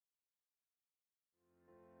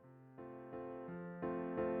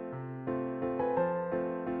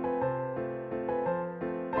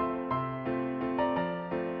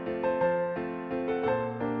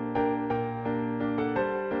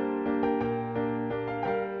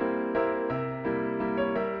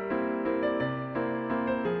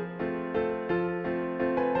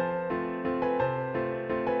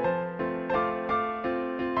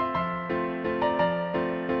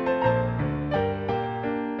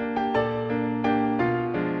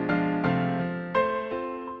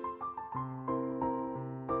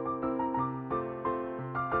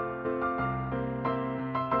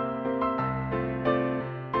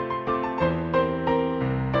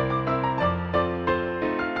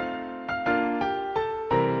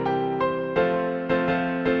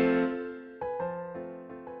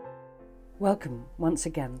Welcome once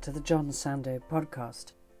again to the John Sando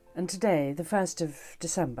podcast. And today, the 1st of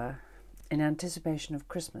December, in anticipation of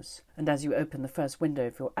Christmas, and as you open the first window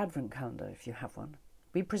of your advent calendar, if you have one,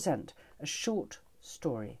 we present a short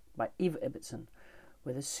story by Eva Ibbotson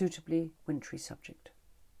with a suitably wintry subject.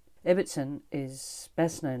 Ibbotson is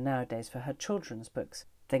best known nowadays for her children's books,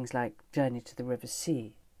 things like Journey to the River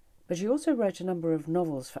Sea, but she also wrote a number of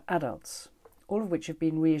novels for adults, all of which have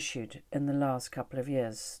been reissued in the last couple of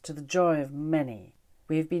years, to the joy of many.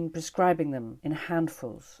 We have been prescribing them in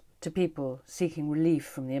handfuls to people seeking relief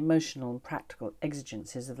from the emotional and practical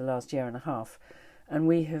exigencies of the last year and a half, and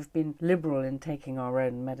we have been liberal in taking our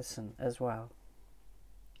own medicine as well.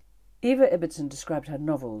 Eva Ibbotson described her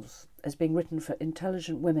novels as being written for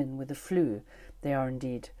intelligent women with the flu. They are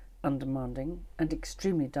indeed undemanding and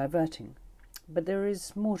extremely diverting, but there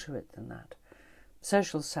is more to it than that.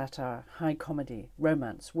 Social satire, high comedy,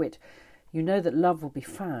 romance, wit. You know that love will be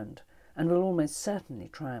found and will almost certainly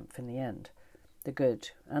triumph in the end. The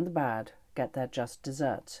good and the bad get their just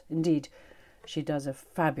deserts. Indeed, she does a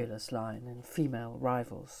fabulous line in Female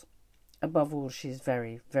Rivals. Above all, she's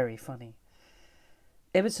very, very funny.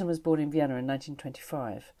 Ibbotson was born in Vienna in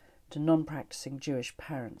 1925 to non-practicing Jewish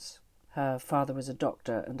parents. Her father was a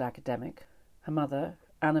doctor and academic. Her mother,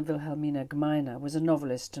 Anna Wilhelmina Gmeiner, was a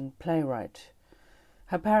novelist and playwright.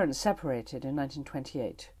 Her parents separated in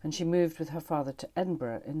 1928, and she moved with her father to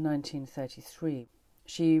Edinburgh in 1933.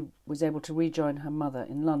 She was able to rejoin her mother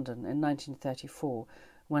in London in 1934,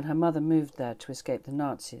 when her mother moved there to escape the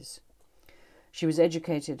Nazis. She was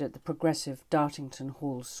educated at the progressive Dartington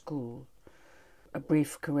Hall School. A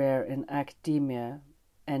brief career in academia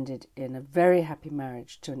ended in a very happy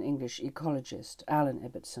marriage to an English ecologist, Alan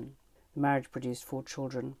Ibbotson. The marriage produced 4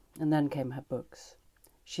 children, and then came her books.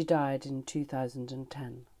 She died in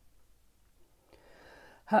 2010.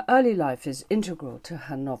 Her early life is integral to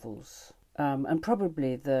her novels, and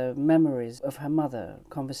probably the memories of her mother,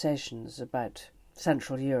 conversations about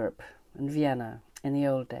Central Europe and Vienna in the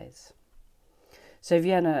old days. So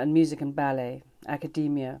Vienna and music and ballet,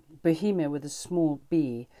 academia, Bohemia with a small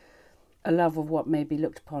b, a love of what may be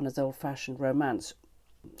looked upon as old-fashioned romance,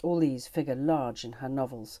 all these figure large in her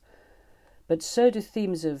novels. But so do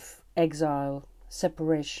themes of exile,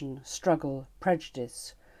 separation, struggle,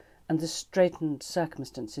 prejudice, and the straitened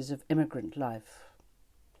circumstances of immigrant life.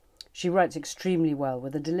 She writes extremely well,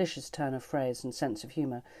 with a delicious turn of phrase and sense of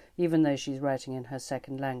humour, even though she's writing in her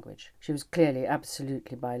second language. She was clearly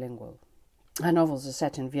absolutely bilingual. Her novels are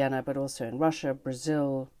set in Vienna, but also in Russia,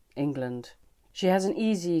 Brazil, England. She has an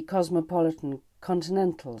easy, cosmopolitan,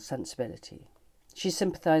 continental sensibility. She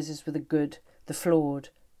sympathises with the good, the flawed,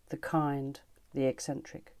 the kind, the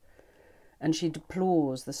eccentric. And she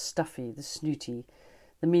deplores the stuffy, the snooty,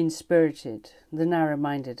 the mean-spirited, the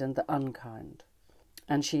narrow-minded and the unkind.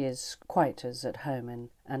 And she is quite as at home in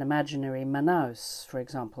an imaginary Manaus, for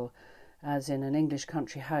example, as in an English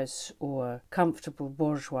country house or comfortable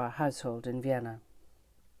bourgeois household in Vienna.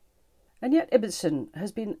 And yet Ibbotson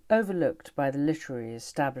has been overlooked by the literary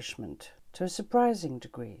establishment to a surprising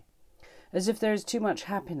degree, as if there is too much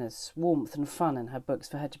happiness, warmth and fun in her books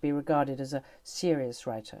for her to be regarded as a serious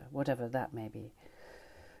writer, whatever that may be.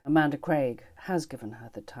 Amanda Craig has given her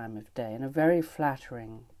the time of day in a very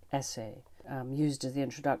flattering essay used as the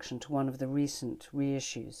introduction to one of the recent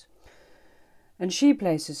reissues. And she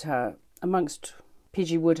places her amongst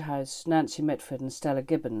P.G. Wodehouse, Nancy Mitford and Stella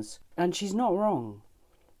Gibbons, and she's not wrong.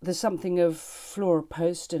 There's something of Flora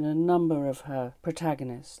Post in a number of her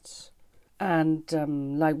protagonists. And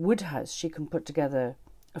like Wodehouse, she can put together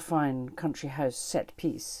a fine country house set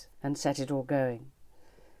piece and set it all going.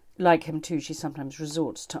 Like him too, she sometimes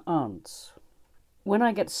resorts to aunts. When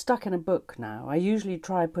I get stuck in a book now, I usually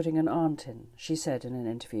try putting an aunt in, she said in an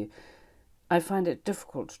interview. I find it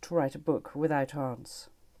difficult to write a book without aunts.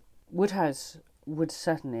 Wodehouse would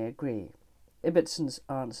certainly agree. Ibbotson's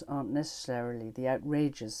aunts aren't necessarily the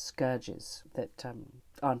outrageous scourges that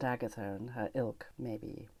Aunt Agatha and her ilk may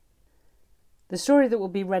be. The story that will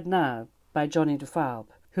be read now by Johnny Dufalbe,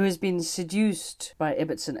 who has been seduced by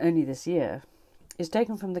Ibbotson only this year, is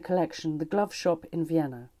taken from the collection The Glove Shop in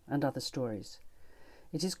Vienna and Other Stories.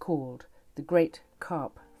 It is called The Great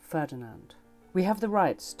Carp Ferdinand. We have the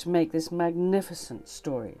rights to make this magnificent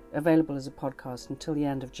story available as a podcast until the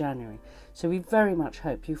end of January, so we very much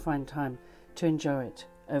hope you find time to enjoy it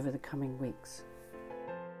over the coming weeks.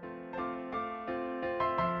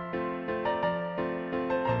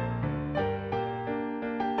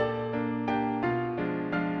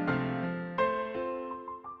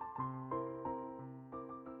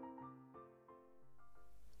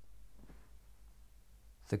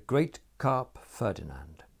 The Great Carp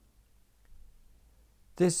Ferdinand.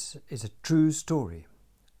 This is a true story,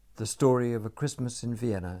 the story of a Christmas in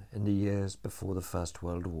Vienna in the years before the First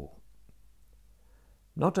World War.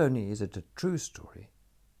 Not only is it a true story,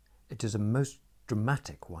 it is a most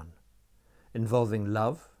dramatic one, involving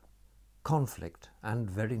love, conflict, and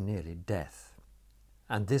very nearly death.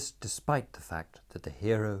 And this despite the fact that the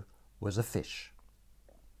hero was a fish.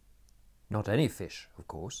 Not any fish, of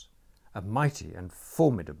course, a mighty and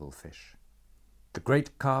formidable fish, the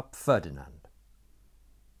great carp Ferdinand.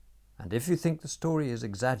 And if you think the story is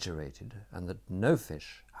exaggerated and that no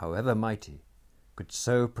fish, however mighty, could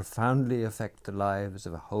so profoundly affect the lives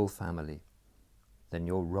of a whole family, then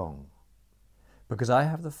you're wrong. Because I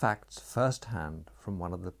have the facts first hand from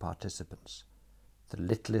one of the participants, the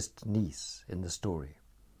littlest niece in the story,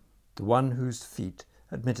 the one whose feet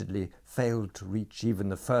admittedly failed to reach even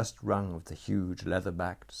the first rung of the huge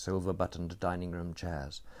leather-backed, silver-buttoned dining-room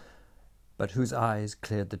chairs, but whose eyes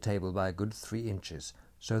cleared the table by a good 3 inches,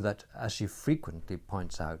 so that, as she frequently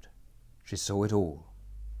points out, she saw it all.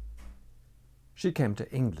 She came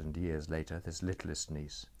to England years later, this littlest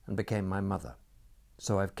niece, and became my mother,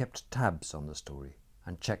 so I've kept tabs on the story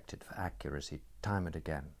and checked it for accuracy time and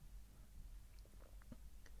again.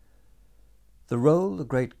 The role the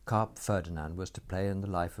great carp Ferdinand was to play in the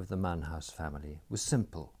life of the Mannhaus family was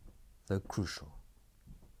simple, though crucial.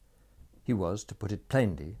 He was, to put it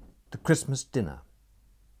plainly, the Christmas dinner.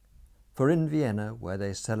 For in Vienna, where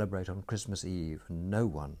they celebrate on Christmas Eve and no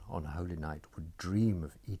one on Holy Night would dream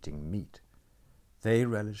of eating meat, they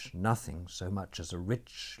relish nothing so much as a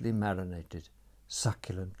richly marinated,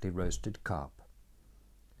 succulently roasted carp.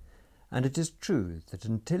 And it is true that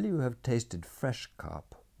until you have tasted fresh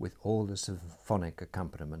carp, with all the symphonic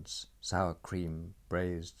accompaniments, sour cream,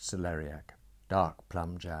 braised celeriac, dark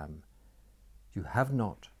plum jam, you have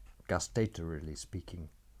not, gustatorily speaking,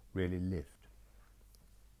 really lived.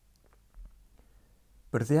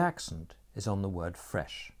 But the accent is on the word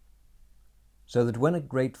fresh, so that when a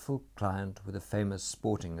grateful client with a famous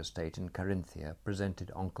sporting estate in Carinthia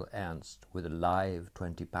presented Uncle Ernst with a live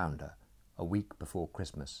 20-pounder a week before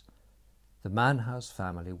Christmas, the Mannhaus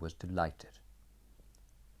family was delighted.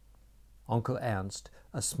 Uncle Ernst,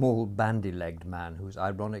 a small bandy-legged man whose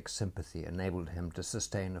ironic sympathy enabled him to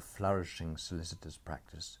sustain a flourishing solicitor's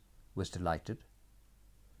practice, was delighted.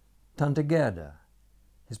 Tante Gerda,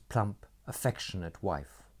 his plump, affectionate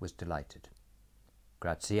wife, was delighted.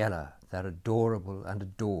 Graziella, their adorable and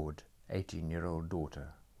adored 18-year-old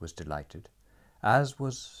daughter, was delighted, as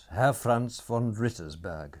was Herr Franz von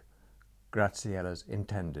Rittersberg, Graziella's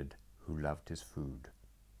intended, who loved his food.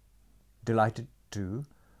 Delighted, too,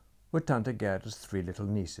 were Tante Gerda's 3 little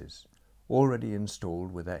nieces, already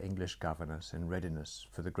installed with their English governess in readiness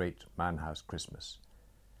for the great Mannhaus Christmas,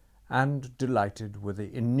 and delighted were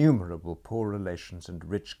the innumerable poor relations and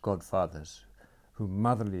rich godfathers whom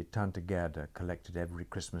motherly Tante Gerda collected every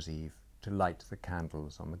Christmas Eve to light the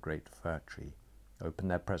candles on the great fir tree, open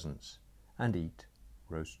their presents, and eat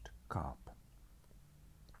roast carp.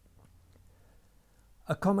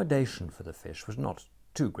 Accommodation for the fish was not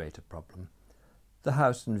too great a problem. The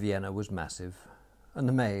house in Vienna was massive, and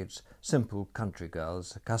the maids, simple country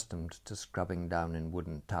girls accustomed to scrubbing down in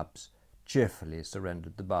wooden tubs, cheerfully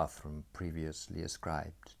surrendered the bathroom previously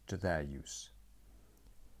ascribed to their use.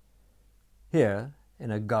 Here,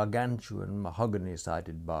 in a gargantuan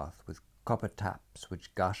mahogany-sided bath with copper taps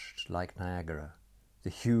which gushed like Niagara,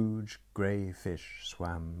 the huge grey fish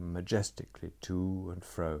swam majestically to and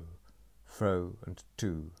fro and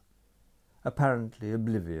to, apparently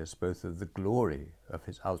oblivious both of the glory of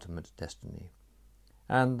his ultimate destiny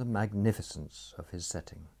and the magnificence of his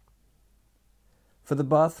setting. For the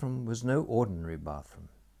bathroom was no ordinary bathroom.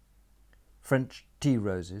 French tea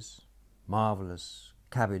roses, marvellous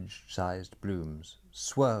cabbage-sized blooms,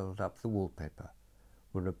 swirled up the wallpaper,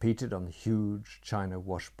 were repeated on the huge china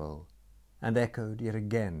washbowl, and echoed yet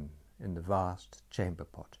again in the vast chamber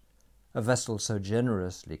pot, a vessel so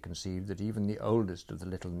generously conceived that even the oldest of the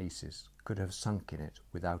little nieces could have sunk in it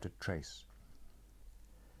without a trace.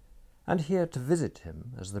 And here to visit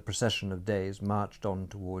him, as the procession of days marched on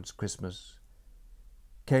towards Christmas,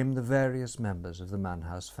 came the various members of the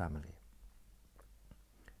Mannhaus family.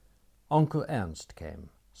 Uncle Ernst came,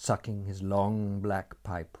 sucking his long black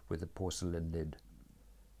pipe with a porcelain lid.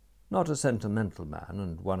 Not a sentimental man,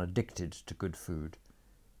 and one addicted to good food,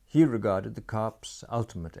 he regarded the carp's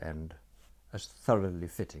ultimate end as thoroughly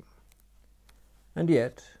fitting. And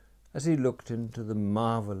yet, as he looked into the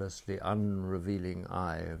marvellously unrevealing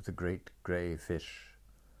eye of the great grey fish,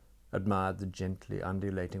 admired the gently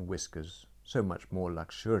undulating whiskers, so much more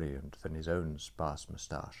luxuriant than his own sparse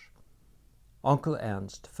moustache, Uncle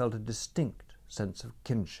Ernst felt a distinct sense of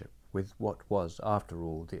kinship with what was, after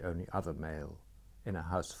all, the only other male in a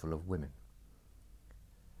house full of women.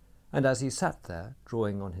 And as he sat there,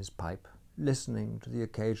 drawing on his pipe, listening to the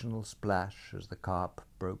occasional splash as the carp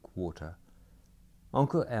broke water,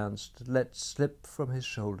 Uncle Ernst let slip from his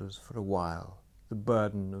shoulders for a while the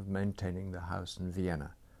burden of maintaining the house in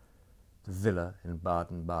Vienna, the villa in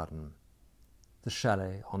Baden-Baden, the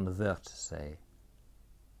chalet on the Wörthersee,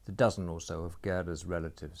 the dozen or so of Gerda's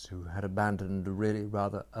relatives who had abandoned really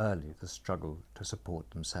rather early the struggle to support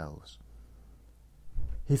themselves.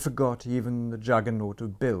 He forgot even the juggernaut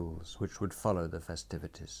of bills which would follow the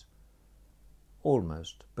festivities.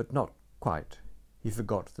 Almost, but not quite, he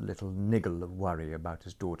forgot the little niggle of worry about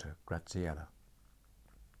his daughter Graziella.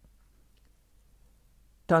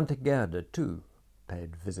 Tante Gerda, too,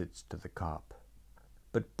 paid visits to the carp,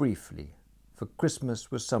 but briefly, for Christmas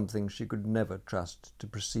was something she could never trust to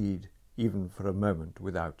proceed even for a moment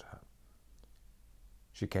without her.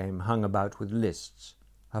 She came hung about with lists,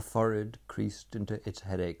 her forehead creased into its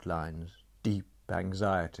headache lines, deep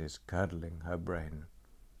anxieties curdling her brain.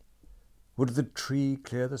 Would the tree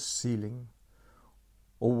clear the ceiling?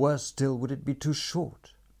 Or worse still, would it be too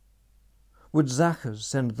short? Would Zachers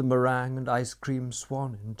send the meringue and ice cream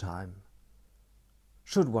swan in time?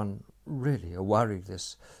 Should one really, a worry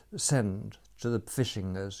this, send to the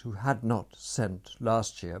Fishingers who had not sent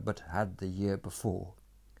last year but had the year before?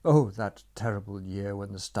 Oh, that terrible year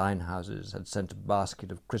when the Steinhauses had sent a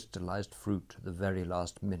basket of crystallized fruit at the very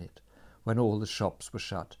last minute, when all the shops were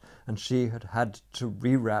shut, and she had had to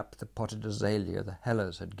rewrap the potted azalea the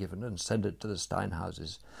Hellers had given and send it to the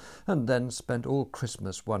Steinhauses, and then spent all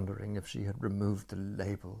Christmas wondering if she had removed the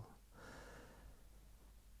label.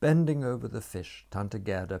 Bending over the fish, Tante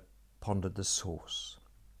Gerda pondered the sauce.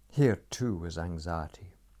 Here, too, was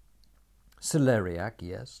anxiety. Celeriac,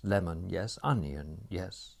 yes. Lemon, yes. Onion,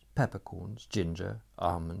 yes. Peppercorns, ginger,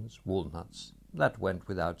 almonds, walnuts. That went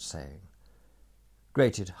without saying.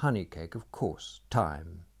 Grated honey cake, of course,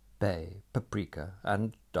 thyme, bay, paprika,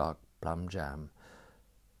 and dark plum jam.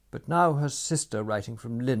 But now her sister, writing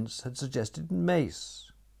from Linz, had suggested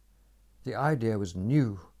mace. The idea was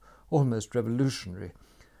new, almost revolutionary.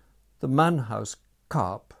 The Mannhaus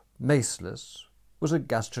carp, maceless, was a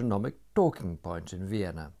gastronomic talking point in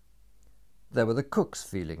Vienna. There were the cook's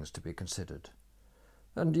feelings to be considered.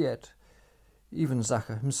 And yet, even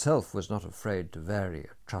Zacher himself was not afraid to vary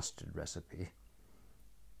a trusted recipe.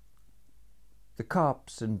 The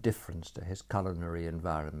carp's indifference to his culinary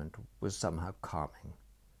environment was somehow calming.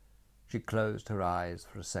 She closed her eyes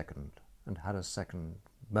for a second and had a second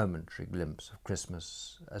momentary glimpse of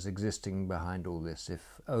Christmas as existing behind all this,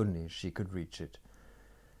 if only she could reach it.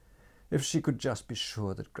 If she could just be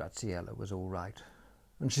sure that Graziella was all right.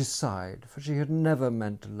 And she sighed, for she had never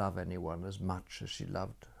meant to love anyone as much as she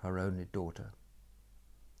loved her only daughter.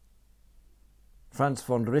 Franz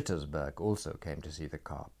von Rittersberg also came to see the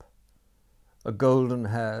carp. A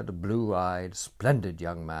golden-haired, blue-eyed, splendid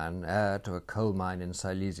young man, heir to a coal mine in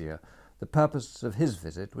Silesia, the purpose of his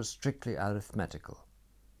visit was strictly arithmetical.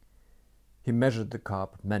 He measured the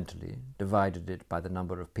carp mentally, divided it by the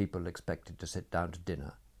number of people expected to sit down to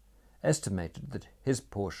dinner, estimated that his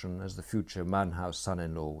portion as the future Mannhaus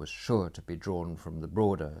son-in-law was sure to be drawn from the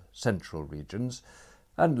broader central regions,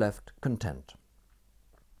 and left content.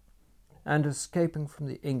 And escaping from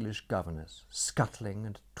the English governess, scuttling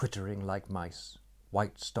and twittering like mice,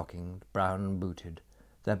 white-stockinged, brown-booted,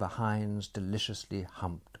 their behinds deliciously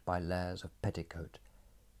humped by layers of petticoat,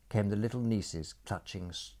 came the little nieces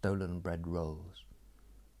clutching stolen bread rolls.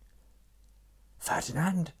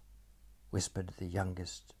 "Ferdinand!" whispered the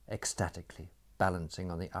youngest, ecstatically,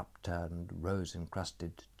 balancing on the upturned,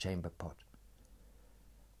 rose-encrusted chamber pot.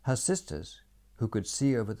 Her sisters, who could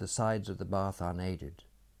see over the sides of the bath unaided,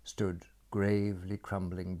 stood gravely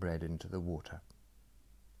crumbling bread into the water.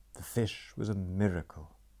 The fish was a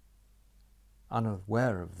miracle.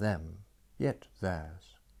 Unaware of them, yet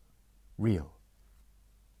theirs. Real.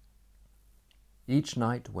 Each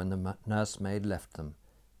night when the nursemaid left them,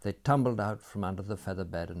 they tumbled out from under the feather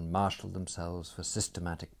bed and marshalled themselves for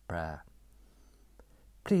systematic prayer.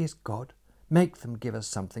 "Please, God, make them give us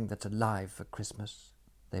something that's alive for Christmas,"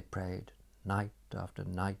 they prayed, night after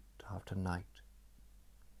night after night.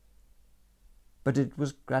 But it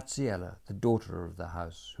was Graziella, the daughter of the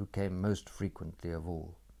house, who came most frequently of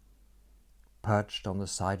all. Perched on the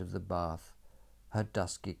side of the bath, her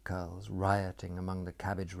dusky curls rioting among the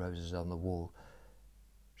cabbage roses on the wall,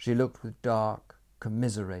 she looked with dark,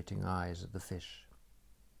 commiserating eyes at the fish.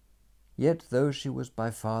 Yet, though she was by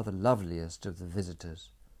far the loveliest of the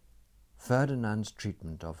visitors, Ferdinand's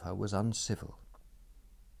treatment of her was uncivil.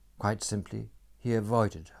 Quite simply, he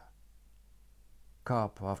avoided her.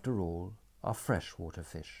 carp, after all, are freshwater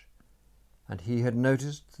fish, and he had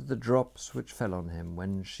noticed that the drops which fell on him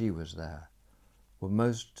when she was there were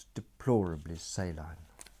most deplorably saline.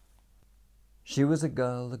 She was a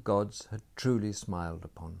girl the gods had truly smiled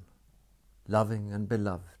upon, loving and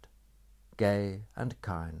beloved, gay and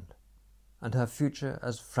kind, and her future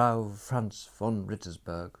as Frau Franz von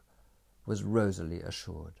Rittersberg was rosily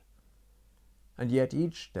assured. And yet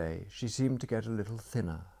each day she seemed to get a little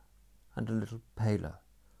thinner and a little paler,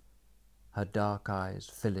 her dark eyes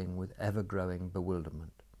filling with ever-growing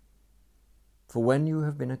bewilderment. For when you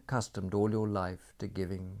have been accustomed all your life to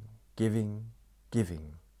giving, giving,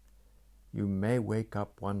 giving, you may wake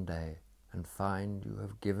up one day and find you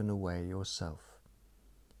have given away yourself.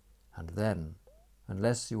 And then,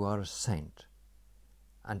 unless you are a saint,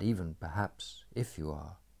 and even perhaps if you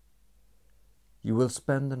are, you will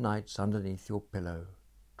spend the nights underneath your pillow,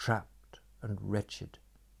 trapped and wretched,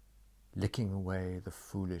 licking away the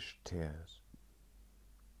foolish tears.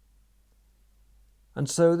 And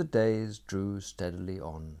so the days drew steadily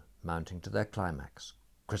on, mounting to their climax,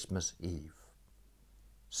 Christmas Eve.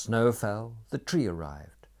 Snow fell, the tree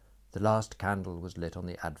arrived, the last candle was lit on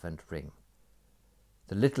the Advent ring.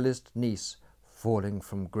 The littlest niece, falling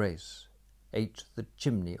from grace, ate the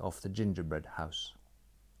chimney off the gingerbread house.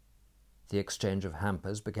 The exchange of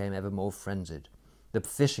hampers became ever more frenzied. The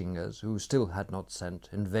Fishingers, who still had not sent,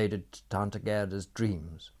 invaded Tante Gerda's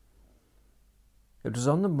dreams. It was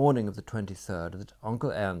on the morning of the 23rd that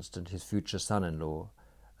Uncle Ernst and his future son-in-law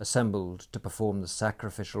assembled to perform the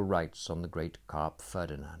sacrificial rites on the great carp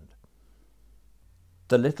Ferdinand.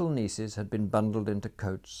 The little nieces had been bundled into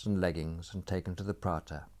coats and leggings and taken to the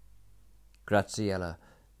Prater. Graziella,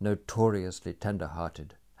 notoriously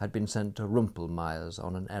tender-hearted, had been sent to Rumpelmeyer's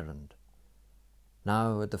on an errand.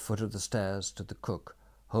 Now at the foot of the stairs stood the cook,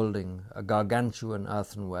 holding a gargantuan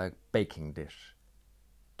earthenware baking dish.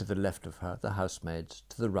 To the left of her the housemaids,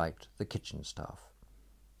 to the right the kitchen staff.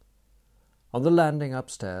 On the landing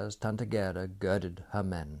upstairs Tante Gerda girded her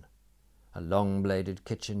men. A long-bladed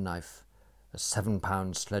kitchen knife, a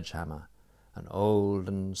 7-pound sledgehammer, an old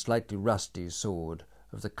and slightly rusty sword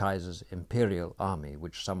of the Kaiser's imperial army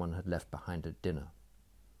which someone had left behind at dinner.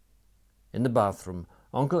 In the bathroom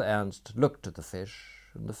Uncle Ernst looked at the fish,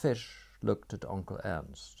 and the fish looked at Uncle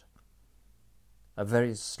Ernst. A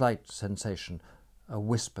very slight sensation, a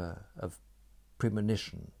whisper of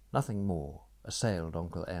premonition, nothing more, assailed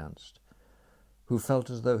Uncle Ernst, who felt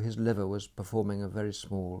as though his liver was performing a very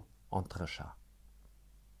small entrechat.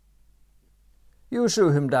 "You shoo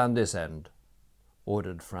him down this end,"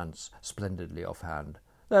 ordered Franz, splendidly offhand.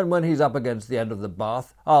 "Then when he's up against the end of the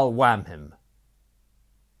bath, I'll wham him."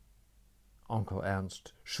 Uncle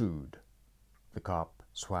Ernst shooed. The carp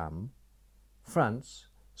swam. Franz,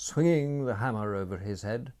 swinging the hammer over his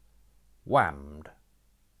head, whammed.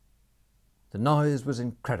 The noise was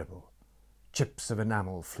incredible. Chips of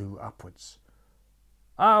enamel flew upwards.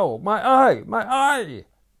 "Ow, my eye, my eye!"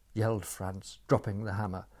 yelled Franz, dropping the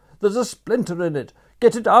hammer. "There's a splinter in it!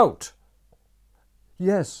 Get it out!"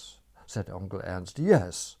 "Yes," said Uncle Ernst,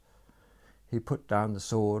 "yes." He put down the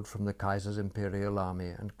sword from the Kaiser's imperial army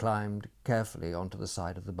and climbed carefully onto the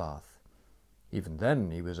side of the bath. Even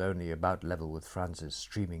then he was only about level with Franz's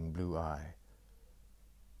streaming blue eye.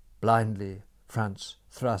 Blindly, Franz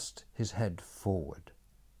thrust his head forward.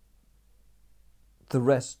 The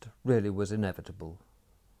rest really was inevitable.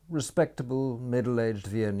 Respectable, middle-aged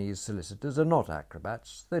Viennese solicitors are not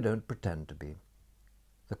acrobats. They don't pretend to be.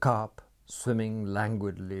 The carp, swimming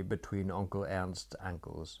languidly between Uncle Ernst's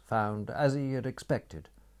ankles, found, as he had expected,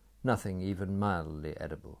 nothing even mildly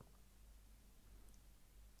edible.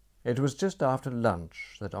 It was just after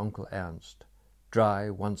lunch that Uncle Ernst, dry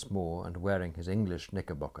once more and wearing his English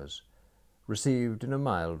knickerbockers, received in a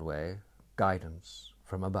mild way guidance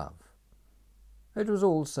from above. It was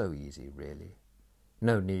all so easy, really.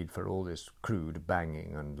 No need for all this crude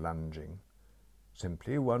banging and lunging.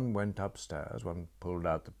 Simply one went upstairs, one pulled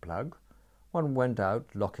out the plug, one went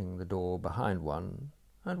out, locking the door behind one,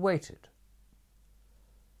 and waited.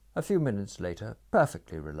 A few minutes later,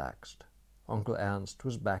 perfectly relaxed, Uncle Ernst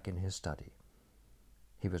was back in his study.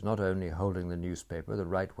 He was not only holding the newspaper the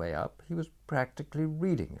right way up, he was practically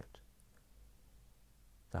reading it.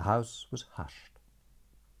 The house was hushed.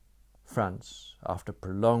 Franz, after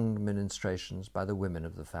prolonged ministrations by the women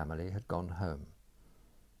of the family, had gone home.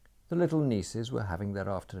 The little nieces were having their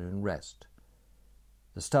afternoon rest.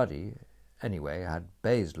 The study, anyway, had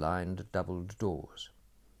baize-lined doubled doors.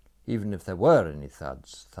 Even if there were any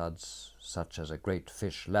thuds such as a great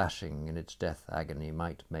fish lashing in its death agony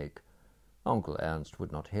might make, Uncle Ernst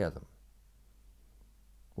would not hear them.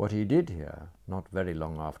 What he did hear, not very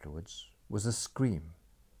long afterwards, was a scream,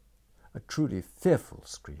 a truly fearful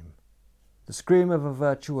scream, the scream of a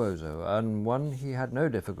virtuoso, and one he had no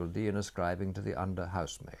difficulty in ascribing to the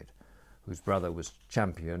under-housemaid, whose brother was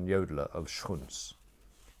champion yodeler of Schruns.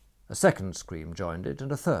 A second scream joined it,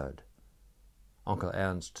 and a third. Uncle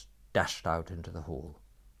Ernst dashed out into the hall.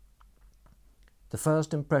 The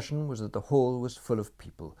first impression was that the hall was full of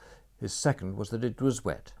people. His second was that it was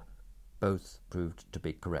wet. Both proved to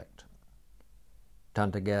be correct.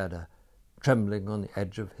 Tante Gerda, trembling on the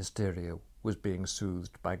edge of hysteria, was being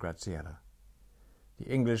soothed by Graziella. The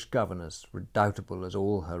English governess, redoubtable as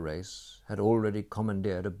all her race, had already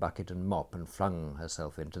commandeered a bucket and mop and flung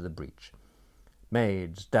herself into the breach.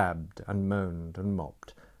 Maids dabbed and moaned and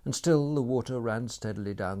mopped, and still the water ran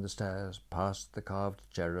steadily down the stairs, past the carved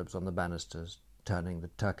cherubs on the banisters, turning the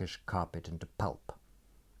Turkish carpet into pulp.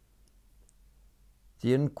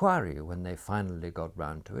 The inquiry, when they finally got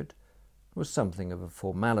round to it, was something of a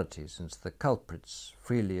formality, since the culprits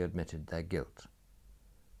freely admitted their guilt.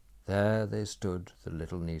 There they stood, the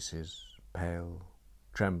little nieces, pale,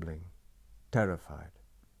 trembling, terrified,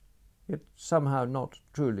 yet somehow not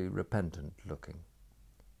truly repentant-looking.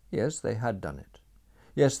 Yes, they had done it.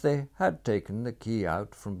 Yes, they had taken the key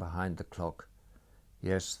out from behind the clock.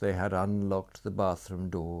 Yes, they had unlocked the bathroom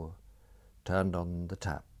door, turned on the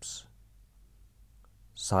taps.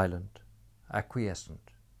 Silent,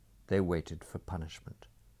 acquiescent, they waited for punishment.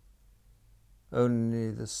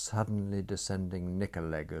 Only the suddenly descending knicker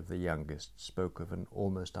leg of the youngest spoke of an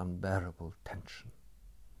almost unbearable tension.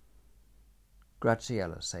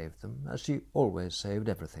 Graziella saved them, as she always saved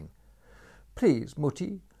everything. "Please,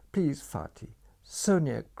 Mutti, please, Fati, so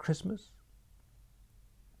near Christmas."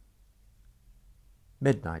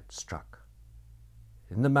 Midnight struck.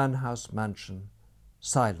 In the Mannhaus mansion,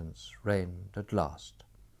 silence reigned at last.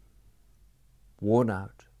 Worn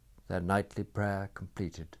out, their nightly prayer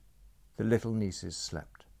completed, the little nieces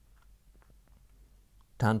slept.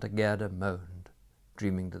 Tante Gerda moaned,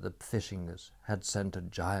 dreaming that the Pfischingers had sent a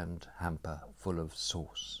giant hamper full of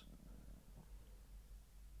sauce.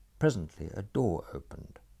 Presently a door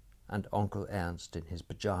opened, and Onkel Ernst in his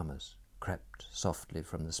pyjamas crept softly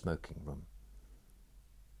from the smoking room.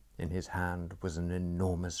 In his hand was an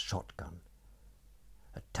enormous shotgun,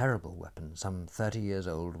 a terrible weapon some 30 years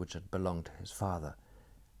old which had belonged to his father,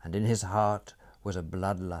 and in his heart was a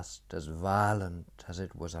bloodlust as violent as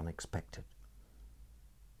it was unexpected.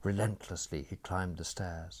 Relentlessly he climbed the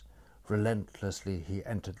stairs. Relentlessly he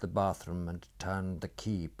entered the bathroom and turned the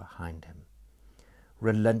key behind him.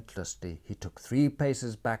 Relentlessly he took 3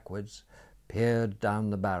 paces backwards, peered down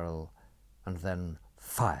the barrel, and then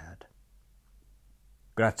fired.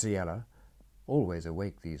 Graziella, always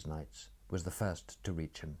awake these nights, was the first to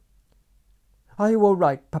reach him. "Are you all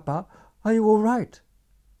right, Papa? Are you all right?"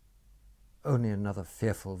 Only another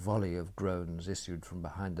fearful volley of groans issued from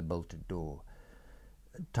behind the bolted door.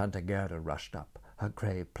 Tante Gerda rushed up, her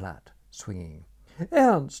grey plait swinging.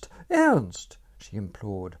 "Ernst! Ernst!" she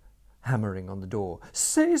implored, hammering on the door.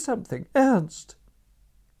 "Say something, Ernst!"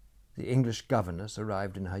 The English governess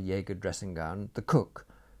arrived in her Jaeger dressing-gown, the cook.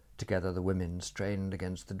 Together the women strained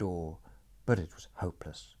against the door, but it was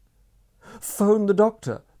hopeless. "Phone the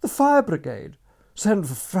doctor, the fire brigade. Send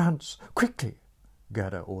for Franz, quickly,"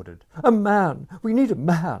 Gerda ordered. "A man! We need a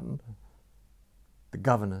man!" The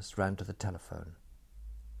governess ran to the telephone,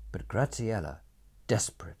 but Graziella,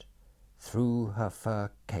 desperate, threw her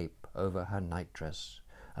fur cape over her nightdress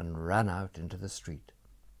and ran out into the street.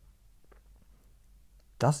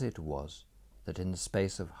 Thus it was that in the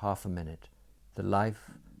space of half a minute the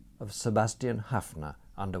life of Sebastian Haffner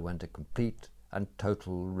underwent a complete and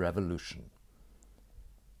total revolution.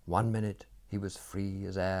 1 minute he was free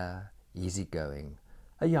as air, easy-going,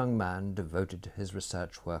 a young man devoted to his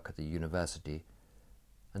research work at the university,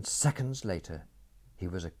 and seconds later he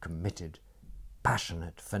was a committed,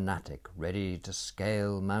 passionate fanatic ready to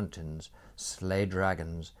scale mountains, slay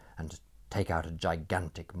dragons, and take out a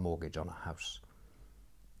gigantic mortgage on a house.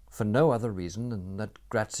 For no other reason than that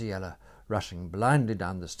Graziella, rushing blindly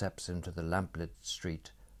down the steps into the lamplit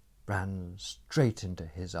street, ran straight into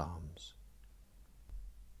his arms.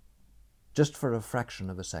 Just for a fraction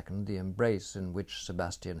of a second the embrace in which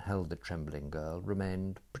Sebastian held the trembling girl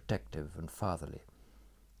remained protective and fatherly.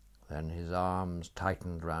 Then his arms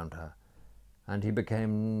tightened round her, and he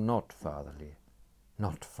became not fatherly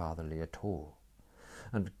at all.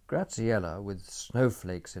 And Graziella, with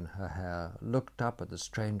snowflakes in her hair, looked up at the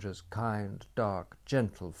stranger's kind, dark,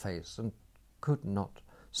 gentle face, and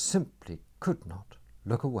simply could not,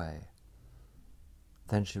 look away.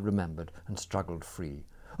 Then she remembered and struggled free.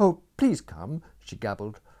 "Oh, please come," she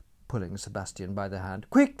gabbled, pulling Sebastian by the hand.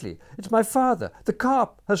 "Quickly! It's my father! The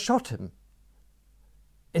carp has shot him!"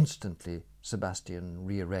 Instantly, Sebastian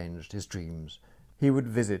rearranged his dreams. He would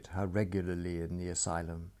visit her regularly in the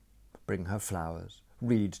asylum, bring her flowers,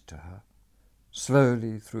 read to her.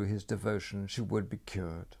 Slowly, through his devotion, she would be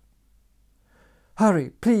cured. "Hurry,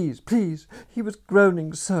 please, please! He was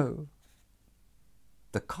groaning so."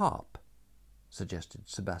 "The carp," suggested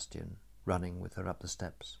Sebastian, running with her up the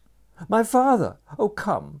steps. "My father! Oh,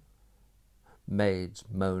 come!" Maids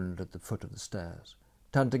moaned at the foot of the stairs.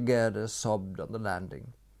 Tante Gerda sobbed on the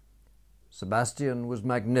landing. Sebastian was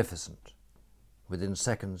magnificent. Within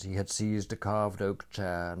seconds he had seized a carved oak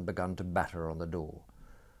chair and begun to batter on the door.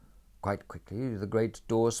 Quite quickly the great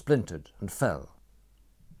door splintered and fell.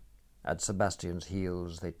 At Sebastian's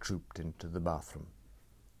heels they trooped into the bathroom.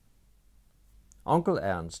 Uncle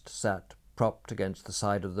Ernst sat propped against the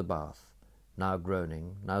side of the bath, now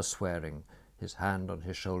groaning, now swearing, his hand on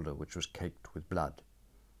his shoulder, which was caked with blood.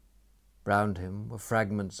 Round him were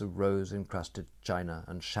fragments of rose-encrusted china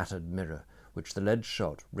and shattered mirror, which the lead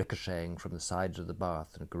shot, ricocheting from the sides of the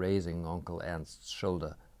bath and grazing Uncle Ernst's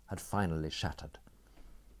shoulder, had finally shattered.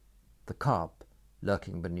 The carp,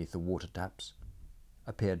 lurking beneath the water taps,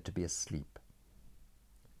 appeared to be asleep.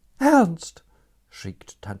 "Ernst!"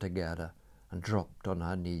 shrieked Tante Gerda, and dropped on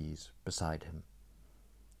her knees beside him.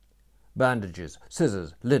 "Bandages,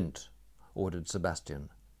 scissors, lint," ordered Sebastian,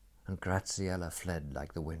 and Graziella fled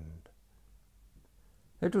like the wind.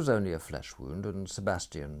 It was only a flesh wound, and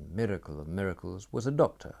Sebastian, miracle of miracles, was a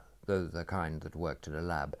doctor, though the kind that worked in a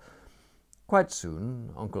lab. Quite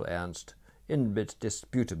soon, Uncle Ernst,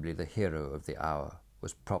 indisputably the hero of the hour,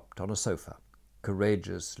 was propped on a sofa,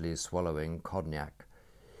 courageously swallowing cognac,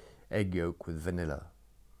 egg yolk with vanilla,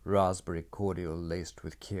 raspberry cordial laced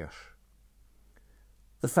with kirsch.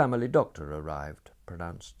 The family doctor arrived,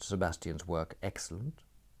 pronounced Sebastian's work excellent,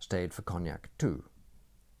 stayed for cognac too.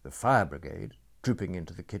 The fire brigade, trooping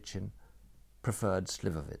into the kitchen, preferred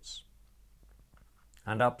Slivovitz.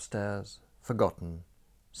 And upstairs, forgotten,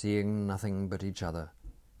 seeing nothing but each other,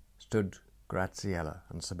 stood Graziella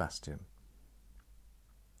and Sebastian.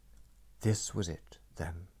 This was it,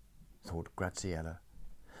 then, thought Graziella.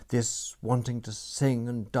 This wanting to sing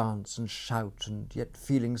and dance and shout, and yet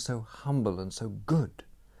feeling so humble and so good.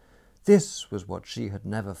 This was what she had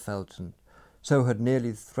never felt, and so had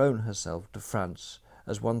nearly thrown herself to France,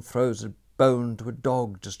 as one throws a bone to a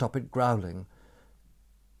dog to stop it growling.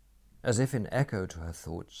 As if in echo to her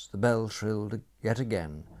thoughts, the bell shrilled yet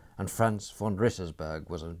again, and Franz von Rittersberg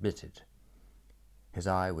was admitted. His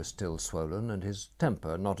eye was still swollen, and his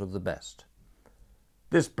temper not of the best.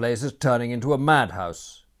 "This place is turning into a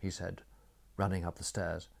madhouse," he said, running up the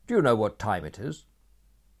stairs. "Do you know what time it is?"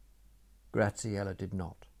 Graziella did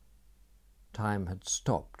not. Time had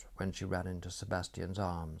stopped when she ran into Sebastian's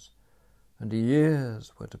arms, and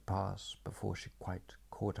years were to pass before she quite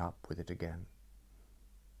caught up with it again.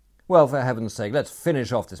 "Well, for heaven's sake, let's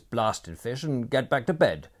finish off this blasted fish and get back to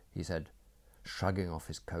bed," he said, shrugging off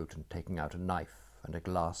his coat and taking out a knife and a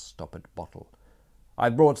glass-stoppered bottle. "I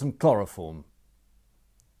brought some chloroform."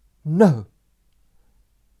 "No!"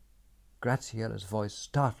 Graziella's voice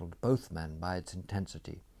startled both men by its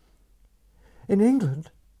intensity. "In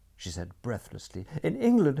England," she said breathlessly, "in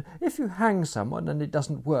England, if you hang someone and it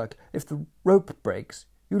doesn't work, if the rope breaks,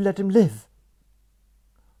 you let him live."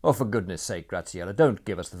 "Oh, for goodness sake, Graziella, don't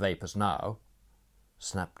give us the vapours now,"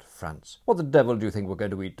 snapped Franz. "What the devil do you think we're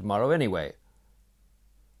going to eat tomorrow, anyway?"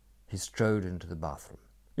 He strode into the bathroom.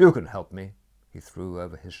 "You can help me," he threw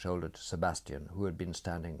over his shoulder to Sebastian, who had been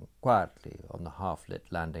standing quietly on the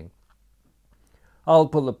half-lit landing. "I'll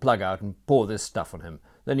pull the plug out and pour this stuff on him.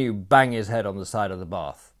 Then you bang his head on the side of the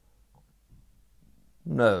bath."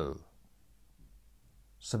 "No."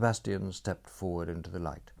 Sebastian stepped forward into the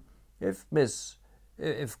light. If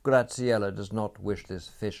Graziella does not wish this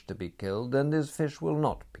fish to be killed, then this fish will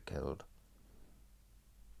not be killed."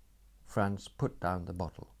 Franz put down the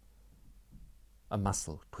bottle. A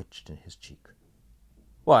muscle twitched in his cheek.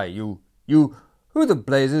 "Why, you, who the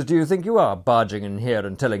blazes do you think you are, barging in here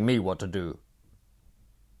and telling me what to do?"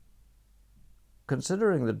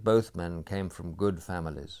 Considering that both men came from good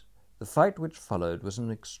families, the fight which followed was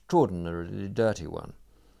an extraordinarily dirty one.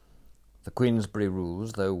 The Queensberry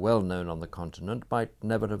rules, though well known on the continent, might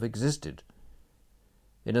never have existed.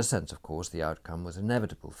 In a sense, of course, the outcome was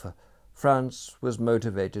inevitable, for Franz was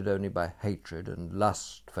motivated only by hatred and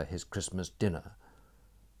lust for his Christmas dinner,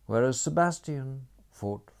 whereas Sebastian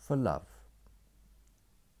fought for love.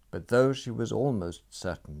 But though she was almost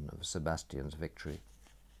certain of Sebastian's victory,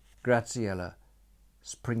 Graziella,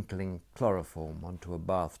 sprinkling chloroform onto a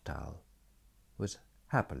bath towel, was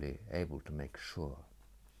happily able to make sure.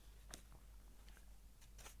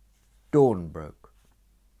 Dawn broke.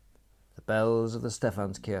 The bells of the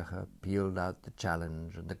Stephanskirche pealed out the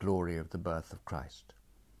challenge and the glory of the birth of Christ.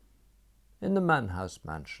 In the Mannhaus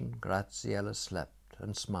mansion, Graziella slept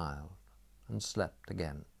and smiled and slept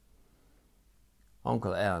again.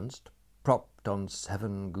 Uncle Ernst, propped on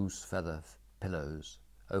 7 goose-feather pillows,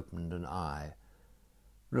 opened an eye,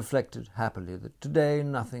 reflected happily that today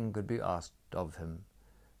nothing could be asked of him.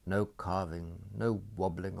 No carving, no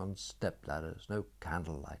wobbling on step-ladders, no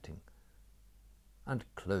candle-lighting, and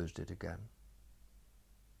closed it again.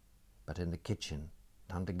 But in the kitchen,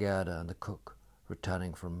 Tante Gerda and the cook,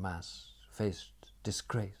 returning from Mass, faced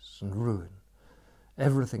disgrace and ruin.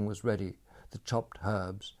 Everything was ready. The chopped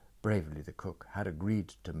herbs, bravely the cook had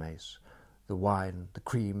agreed to mace, the wine, the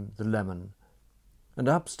cream, the lemon, and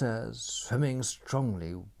upstairs, swimming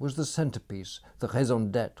strongly, was the centrepiece, the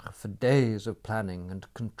raison d'être for days of planning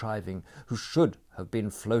and contriving, who should have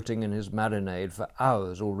been floating in his marinade for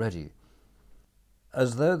hours already.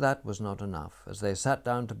 As though that was not enough, as they sat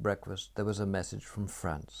down to breakfast, there was a message from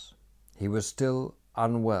Franz. He was still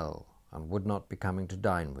unwell and would not be coming to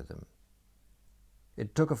dine with them.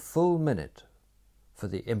 It took a full minute for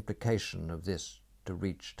the implication of this to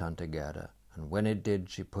reach Tante Gerda, and when it did,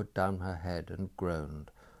 she put down her head and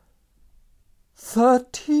groaned.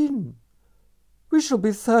 13! We shall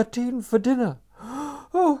be 13 for dinner.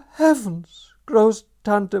 Oh, heavens! Gross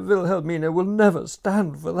Tante Wilhelmina will never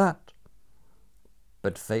stand for that.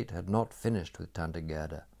 But fate had not finished with Tante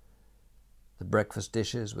Gerda. The breakfast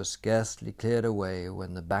dishes were scarcely cleared away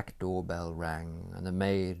when the back door bell rang, and the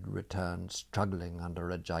maid returned struggling under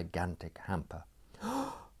a gigantic hamper.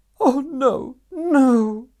 "Oh, no,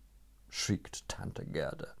 no!" shrieked Tante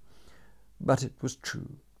Gerda. But it was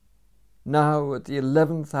true. Now, at the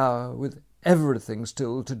 11th hour, with everything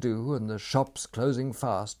still to do and the shops closing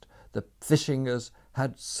fast, the Fischingers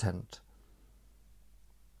had sent.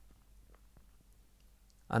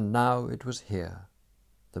 And now it was here,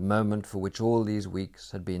 the moment for which all these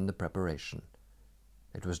weeks had been the preparation.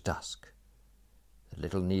 It was dusk. The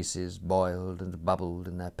little nieces boiled and bubbled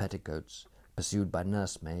in their petticoats, pursued by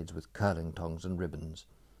nursemaids with curling tongs and ribbons.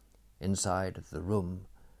 Inside the room,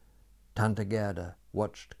 Tante Gerda,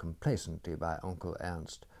 watched complacently by Uncle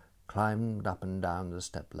Ernst, climbed up and down the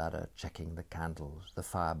step-ladder, checking the candles, the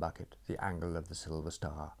fire-bucket, the angle of the silver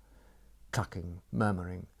star. Clucking,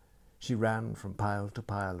 murmuring, she ran from pile to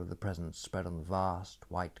pile of the presents spread on the vast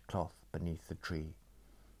white cloth beneath the tree.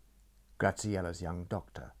 Graziella's young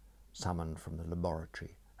doctor, summoned from the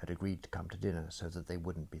laboratory, had agreed to come to dinner so that they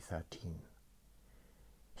wouldn't be 13.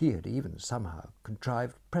 He had even somehow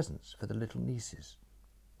contrived presents for the little nieces,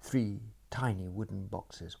 3 tiny wooden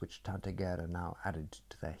boxes which Tante Gerda now added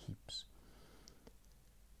to their heaps.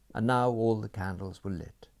 And now all the candles were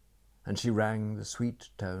lit, and she rang the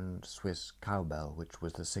sweet-toned Swiss cowbell which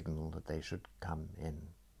was the signal that they should come in.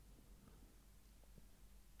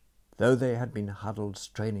 Though they had been huddled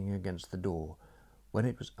straining against the door, when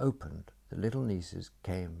it was opened, the little nieces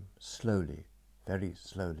came slowly, very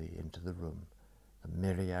slowly into the room, the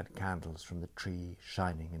myriad candles from the tree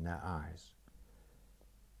shining in their eyes.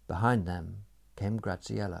 Behind them came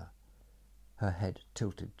Graziella, her head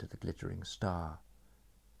tilted to the glittering star,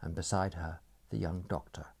 and beside her the young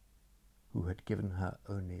doctor, who had given her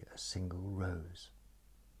only a single rose.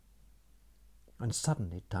 And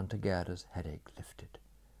suddenly Tante Gerda's headache lifted,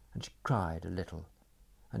 and she cried a little,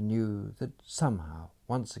 and knew that somehow,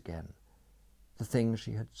 once again, the thing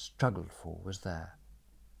she had struggled for was there,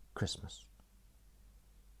 Christmas.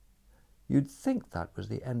 You'd think that was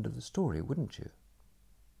the end of the story, wouldn't you?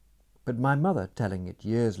 But my mother, telling it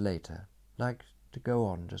years later, liked to go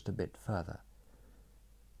on just a bit further,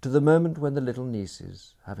 to the moment when the little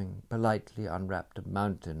nieces, having politely unwrapped a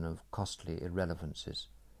mountain of costly irrelevances,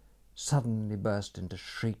 suddenly burst into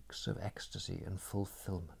shrieks of ecstasy and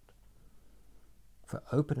fulfillment. For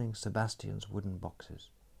opening Sebastian's wooden boxes,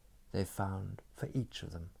 they found, for each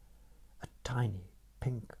of them, a tiny,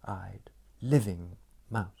 pink-eyed, living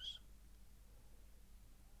mouse.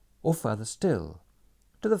 Or further still,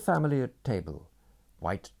 to the family at table,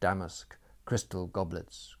 white damask, crystal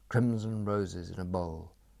goblets, crimson roses in a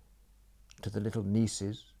bowl. To the little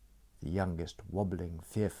nieces, the youngest wobbling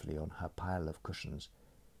fearfully on her pile of cushions,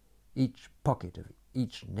 each pocket of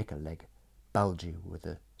each knicker-leg bulgy with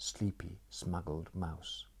a sleepy, smuggled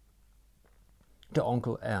mouse. To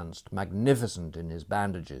Uncle Ernst, magnificent in his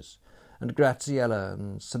bandages, and Graziella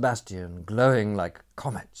and Sebastian glowing like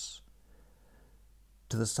comets.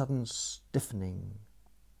 To the sudden stiffening,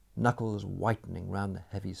 knuckles whitening round the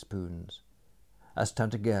heavy spoons, as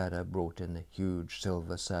Tante Gerda brought in the huge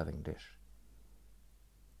silver serving dish.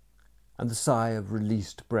 And the sigh of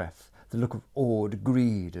released breath, the look of awed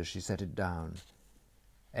greed as she set it down.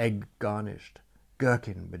 egg-garnished,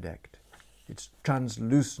 gherkin-bedecked, its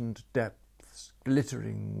translucent depths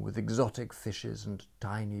glittering with exotic fishes and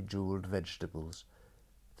tiny jewelled vegetables.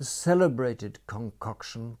 The celebrated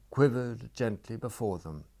concoction quivered gently before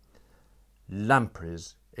them.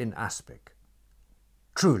 Lampreys in aspic.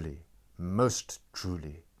 Truly, most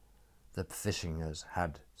truly, the Pfischingers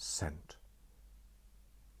had sent.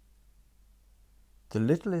 The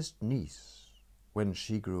littlest niece, when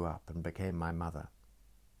she grew up and became my mother,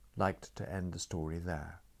 liked to end the story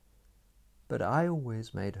there. But I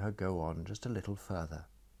always made her go on just a little further,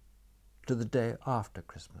 to the day after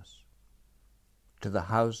Christmas, to the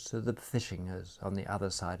house of the Pfischingers on the other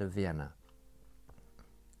side of Vienna,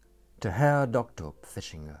 to Herr Dr.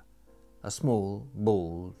 Pfischinger, a small,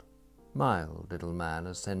 bald, mild little man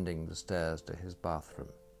ascending the stairs to his bathroom.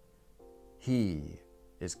 He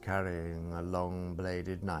is carrying a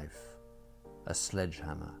long-bladed knife, a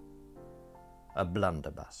sledgehammer, a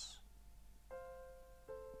blunderbuss.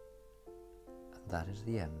 And that is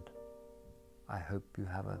the end. I hope you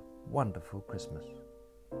have a wonderful Christmas.